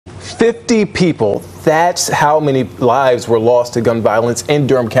50 people. That's how many lives were lost to gun violence in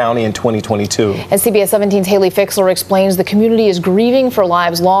Durham County in 2022. As CBS 17's Haley Fixler explains, the community is grieving for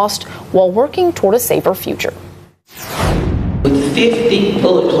lives lost while working toward a safer future. With 50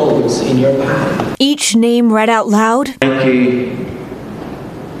 bullet holes in your body. Each name read out loud. Frankie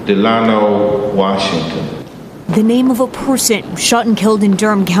Delano Washington. The name of a person shot and killed in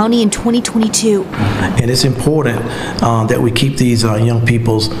Durham County in 2022. And it's important that we keep these young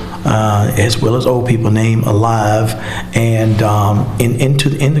people's, as well as old people, name alive and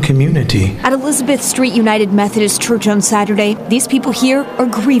in the community. At Elizabeth Street United Methodist Church on Saturday, these people here are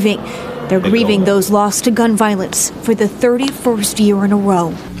grieving. They're grieving those lost to gun violence for the 31st year in a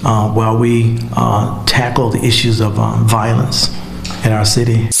row. While we tackle the issues of violence in our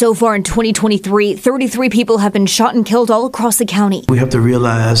city. So far in 2023, 33 people have been shot and killed all across the county. We have to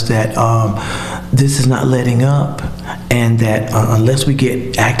realize that this is not letting up, and that unless we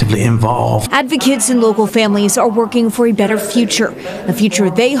get actively involved. Advocates and local families are working for a better future, a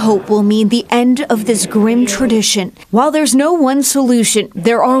future they hope will mean the end of this grim tradition. While there's no one solution,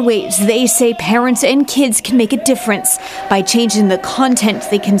 there are ways they say parents and kids can make a difference by changing the content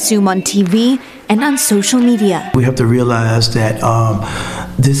they consume on TV and on social media. We have to realize that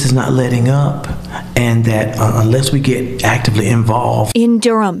this is not letting up, and that unless we get actively involved. In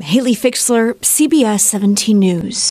Durham, Haley Fixler, CBS 17 News.